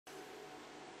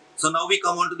So now we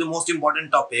come on to the most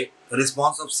important topic,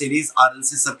 response of series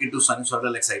RLC circuit to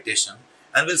sinusoidal excitation,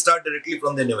 and we'll start directly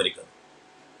from the numerical.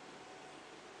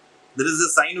 There is a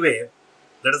sine wave,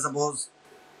 let us suppose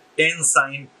 10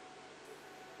 sine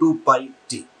 2 pi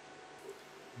t,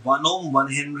 1 ohm,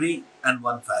 1 Henry and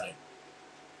 1 farad,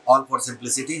 all for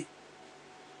simplicity.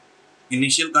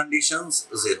 Initial conditions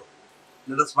 0.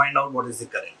 Let us find out what is the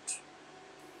current.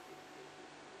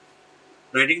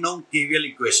 Writing down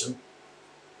KVL equation,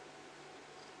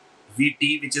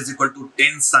 Vt which is equal to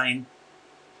 10 sine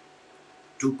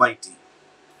 2 pi t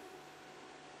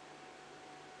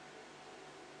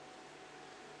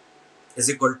is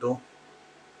equal to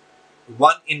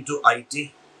 1 into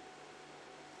it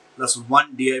plus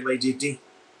 1 di by dt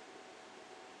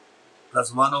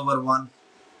plus 1 over 1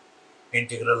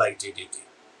 integral it dt.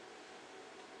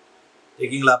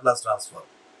 Taking Laplace transform.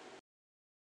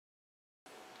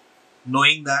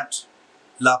 Knowing that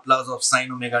Laplace of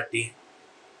sine omega t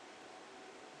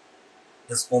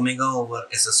is omega over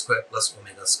s square plus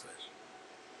omega square.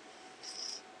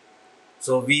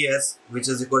 So Vs which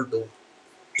is equal to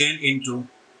 10 into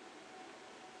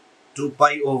 2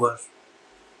 pi over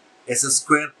s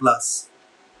square plus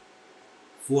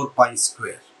 4 pi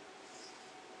square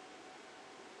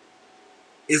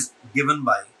is given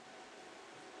by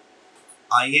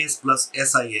Is plus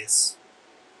SIS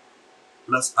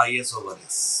plus Is over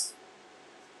S,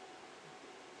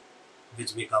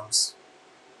 which becomes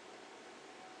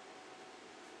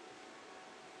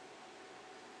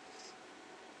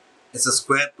S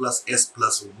square plus S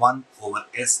plus 1 over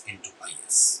S into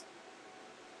Is.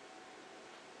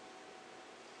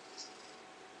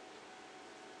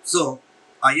 So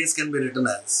Is can be written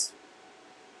as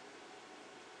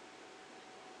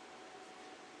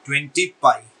 20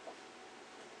 pi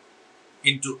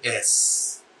into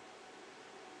S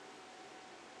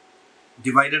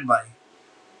divided by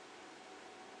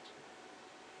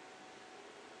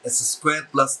S square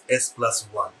plus S plus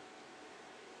 1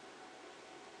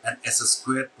 and S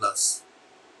square plus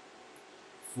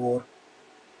 4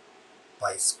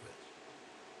 pi square.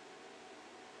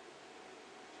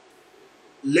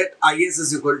 Let Is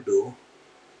is equal to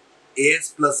As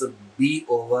plus B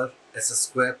over S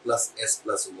square plus S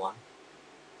plus 1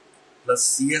 plus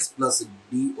Cs plus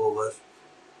D over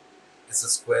S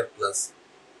square plus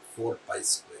 4 pi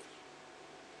square,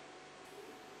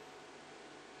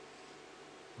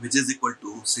 which is equal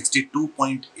to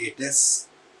 62.8 S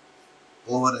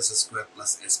over S square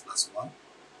plus S plus 1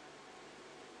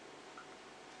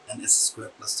 and S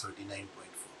square plus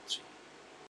 39.43.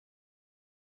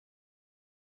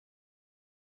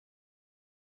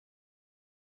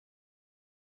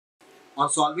 On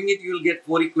solving it, you will get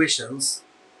 4 equations.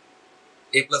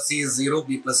 A plus C is 0,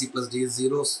 B plus C plus D is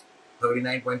 0,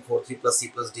 39.43 plus C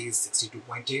plus D is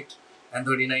 62.8, and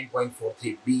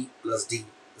 39.43 B plus D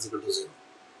is equal to 0.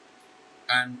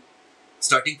 And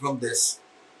starting from this,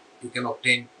 you can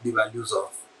obtain the values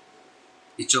of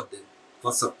each of them.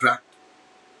 First, subtract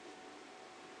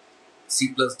C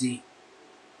plus D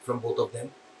from both of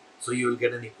them. So you will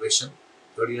get an equation.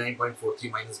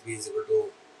 39.43 minus B is equal to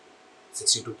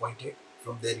 62.8.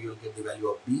 From there, you will get the value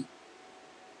of B.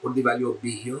 Put the value of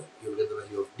B here, you will get the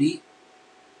value of D.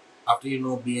 After you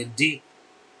know B and D,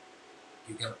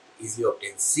 you can easily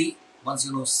obtain C. Once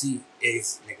you know C, A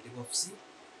is negative of C.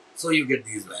 So you get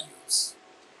these values.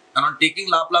 And on taking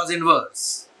Laplace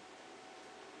inverse,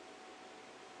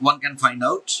 one can find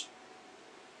out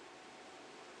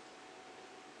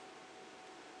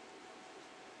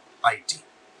IT.